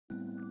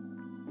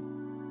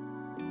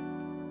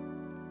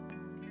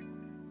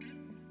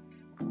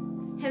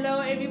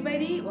Hello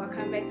everybody,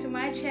 welcome back to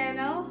my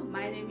channel.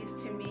 My name is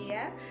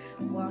Tamia.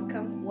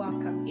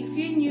 Welcome. If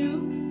you're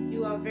new,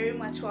 you are very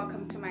much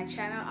welcome to my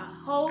channel. I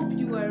hope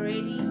you are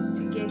ready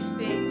to get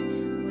fit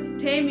with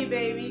Tammy,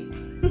 baby.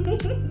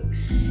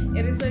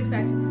 It is so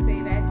exciting to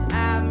say that.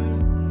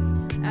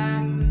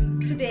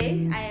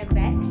 Today I am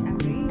back. I'm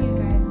bringing you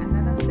guys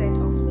another set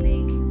of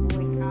leg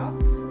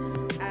workouts.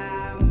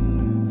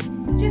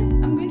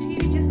 I'm going to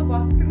give you just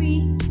about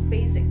 3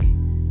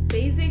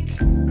 basic,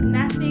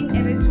 nothing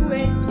added to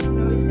it,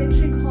 no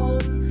eccentric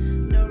holds,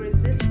 no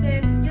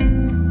resistance, just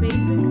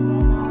basic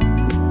normal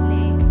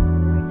leg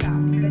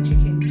workouts that you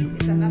can do.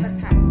 It's another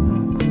type.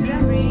 So today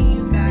I'm bringing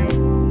you guys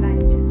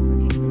lunges,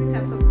 okay? 3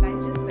 types of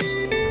lunges that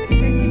you can do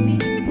effectively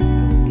and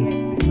still get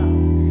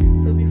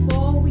results. So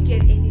before we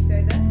get any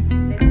further,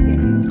 let's get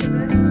into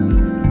the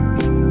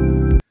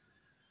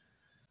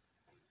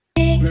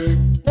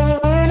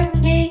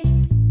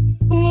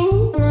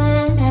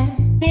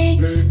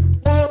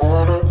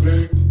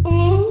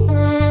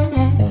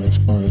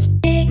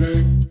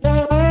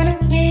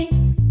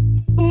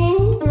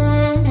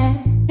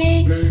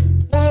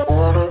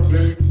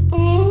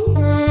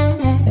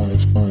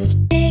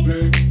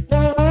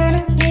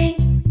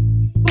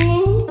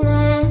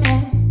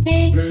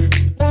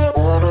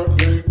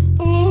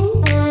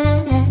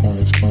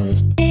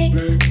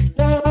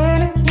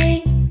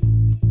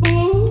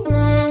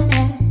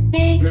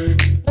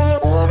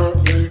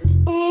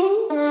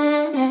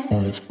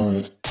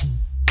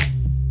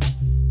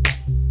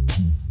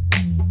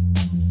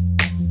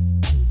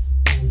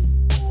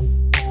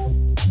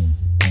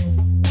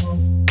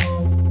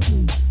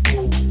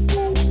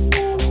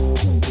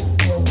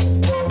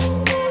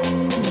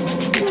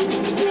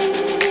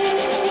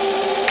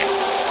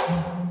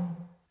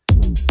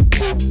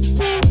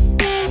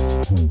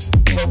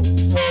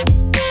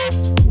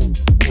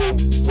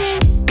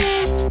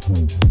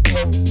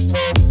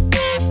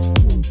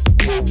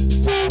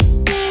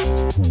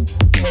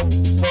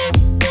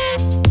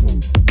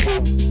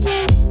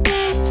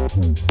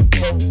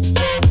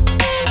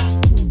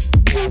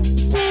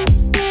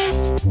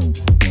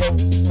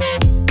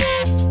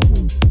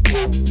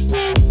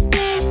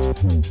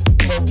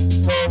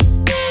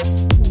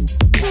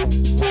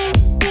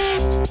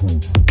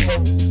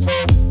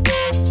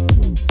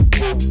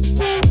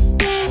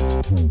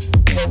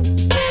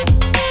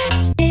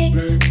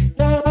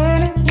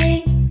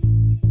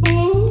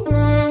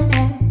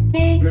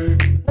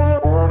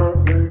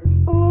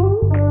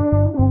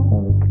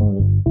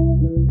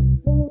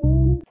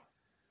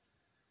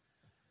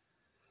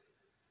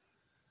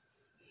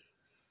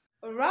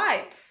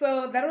Alright,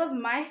 so that was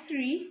my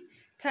 3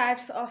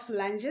 types of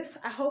lunges.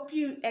 I hope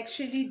you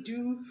actually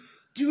do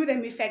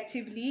them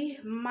effectively.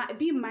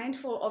 Be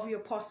mindful of your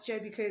posture,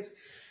 because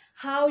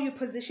how you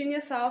position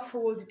yourself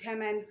will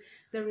determine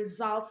the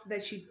results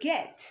that you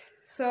get.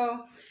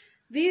 So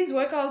these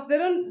workouts,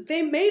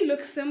 they may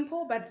look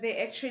simple, but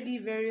they're actually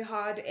very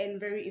hard and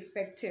very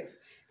effective.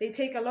 They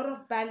take a lot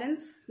of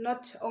balance,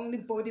 not only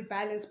body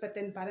balance, but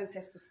then balance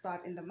has to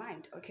start in the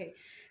mind. Okay,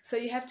 so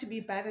you have to be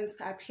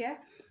balanced up here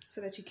so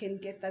that you can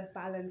get that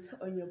balance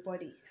on your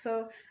body.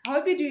 So I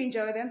hope you do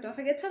enjoy them. Don't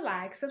forget to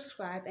like,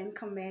 subscribe, and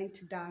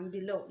comment down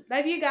below.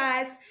 Love you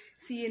guys.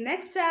 See you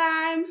next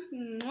time.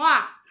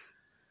 Mwah.